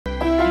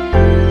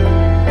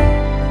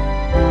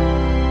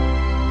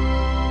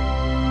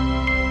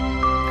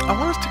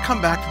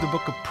come back to the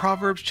book of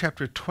Proverbs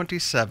chapter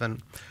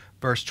 27,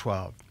 verse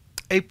 12.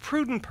 A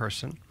prudent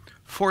person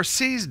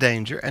foresees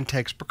danger and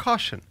takes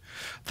precaution.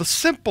 The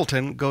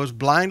simpleton goes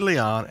blindly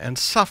on and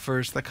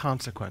suffers the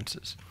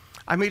consequences.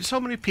 I meet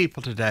so many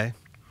people today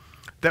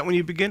that when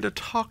you begin to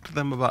talk to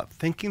them about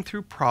thinking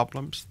through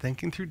problems,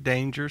 thinking through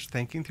dangers,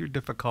 thinking through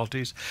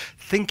difficulties,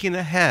 thinking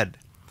ahead,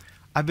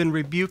 I've been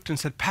rebuked and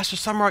said, Pastor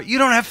Sumrall, you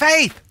don't have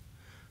faith.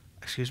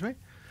 Excuse me?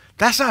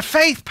 That's not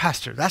faith,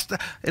 Pastor.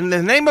 In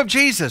the name of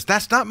Jesus,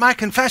 that's not my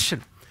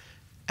confession.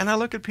 And I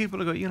look at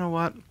people and go, you know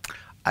what?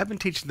 I've been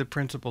teaching the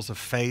principles of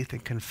faith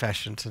and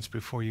confession since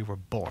before you were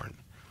born.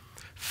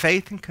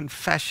 Faith and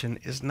confession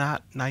is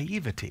not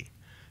naivety.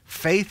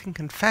 Faith and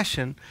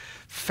confession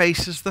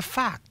faces the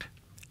fact.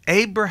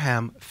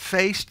 Abraham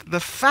faced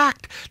the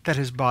fact that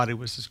his body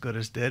was as good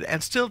as dead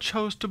and still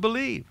chose to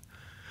believe.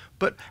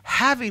 But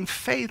having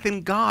faith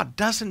in God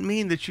doesn't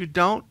mean that you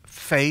don't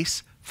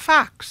face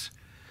facts.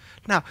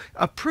 Now,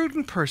 a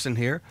prudent person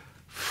here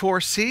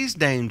foresees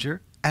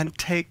danger and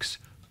takes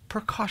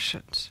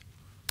precautions.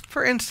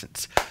 For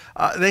instance,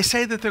 they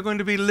say that they're going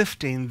to be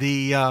lifting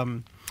the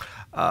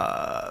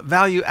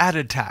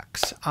value-added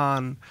tax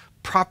on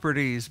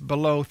properties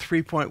below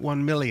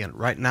 3.1 million.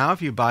 Right now,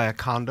 if you buy a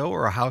condo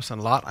or a house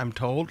and lot, I'm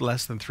told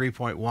less than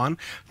 3.1,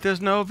 there's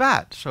no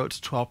VAT, so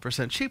it's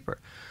 12% cheaper.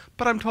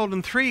 But I'm told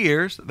in 3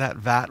 years that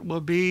VAT will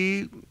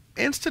be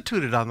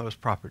instituted on those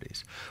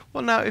properties.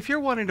 Well, now, if you're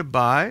wanting to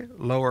buy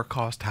lower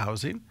cost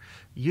housing,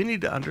 you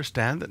need to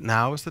understand that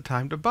now is the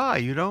time to buy.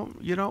 You don't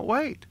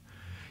wait.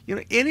 You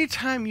know,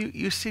 anytime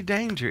you see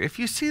danger, if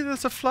you see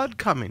there's a flood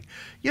coming,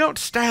 you don't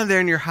stand there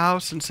in your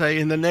house and say,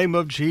 in the name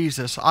of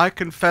Jesus, I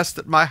confess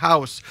that my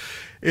house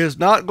is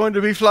not going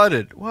to be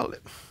flooded. Well,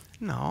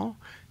 no.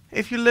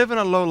 If you live in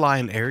a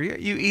low-lying area,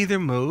 you either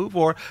move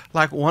or,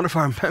 like one of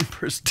our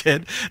members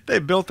did, they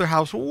built their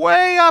house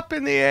way up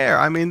in the air.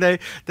 I mean, they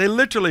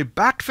literally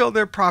backfilled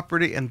their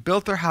property and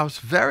built their house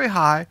very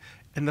high,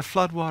 and the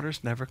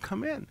floodwaters never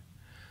come in.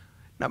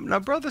 Now,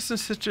 brothers and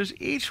sisters,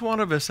 each one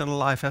of us in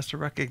life has to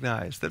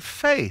recognize that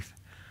faith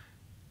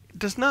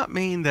does not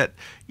mean that,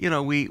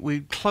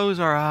 we close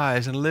our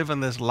eyes and live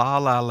in this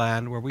la-la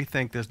land where we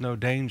think there's no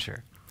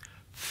danger.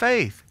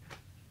 Faith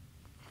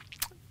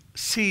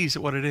sees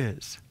what it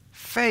is.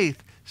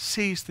 Faith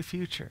sees the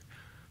future.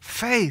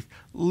 Faith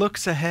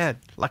looks ahead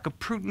like a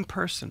prudent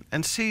person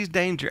and sees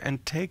danger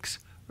and takes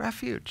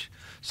refuge.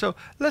 So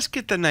let's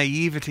get the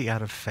naivety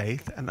out of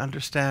faith and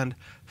understand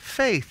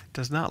faith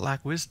does not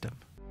lack wisdom.